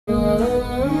The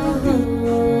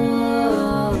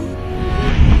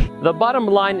bottom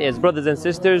line is, brothers and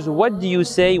sisters, what do you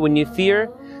say when you fear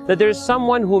that there is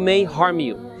someone who may harm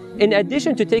you? In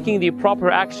addition to taking the proper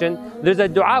action, there's a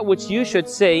dua which you should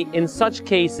say in such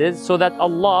cases so that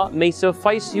Allah may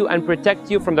suffice you and protect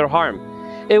you from their harm.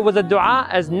 It was a dua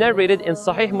as narrated in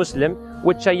Sahih Muslim,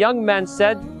 which a young man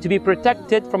said to be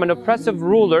protected from an oppressive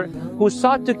ruler who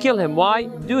sought to kill him. Why?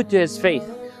 Due to his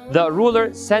faith. The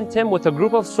ruler sent him with a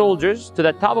group of soldiers to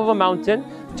the top of a mountain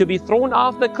to be thrown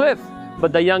off the cliff.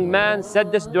 But the young man said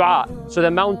this dua, so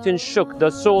the mountain shook, the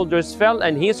soldiers fell,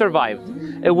 and he survived.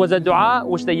 It was a dua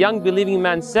which the young believing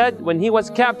man said when he was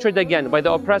captured again by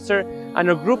the oppressor, and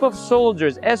a group of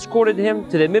soldiers escorted him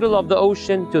to the middle of the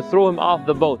ocean to throw him off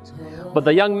the boat. But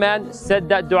the young man said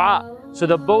that dua, so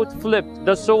the boat flipped,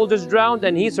 the soldiers drowned,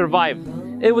 and he survived.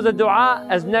 It was a dua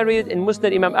as narrated in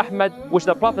Musnad Imam Ahmad, which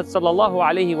the Prophet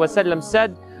ﷺ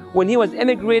said when he was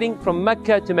emigrating from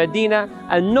Mecca to Medina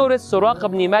and noticed Suraqa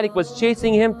ibn Malik was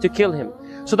chasing him to kill him.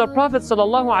 So the Prophet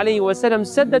ﷺ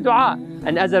said the dua,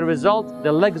 and as a result,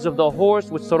 the legs of the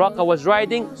horse which Suraqa was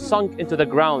riding sunk into the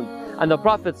ground, and the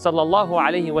Prophet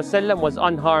ﷺ was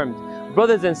unharmed.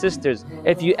 Brothers and sisters,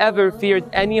 if you ever feared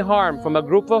any harm from a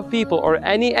group of people or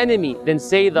any enemy, then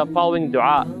say the following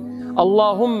dua.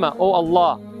 Allahumma, O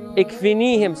Allah,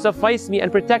 ikfinihim, suffice me and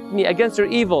protect me against their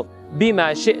evil,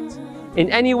 bima shi't, in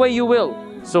any way you will.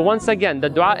 So once again, the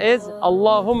dua is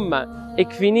Allahumma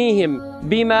ikfinihim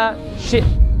bima shi't.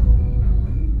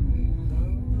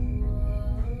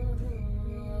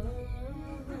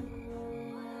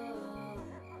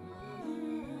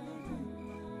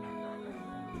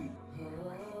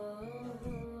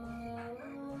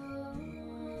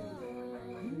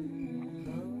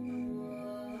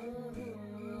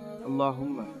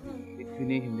 اللهم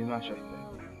اكفنيهم بما شئت.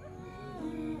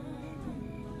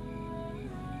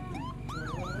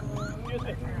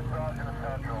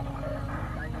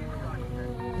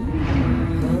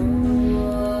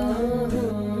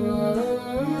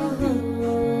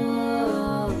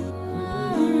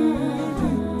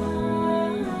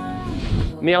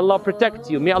 May Allah protect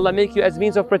you. May Allah make you as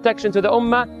means of protection to the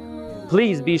ummah.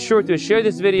 Please be sure to share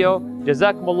this video.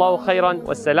 Jazakumullahu khairan.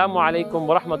 Wassalamu alaikum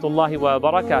wa rahmatullahi wa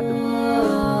barakatuh.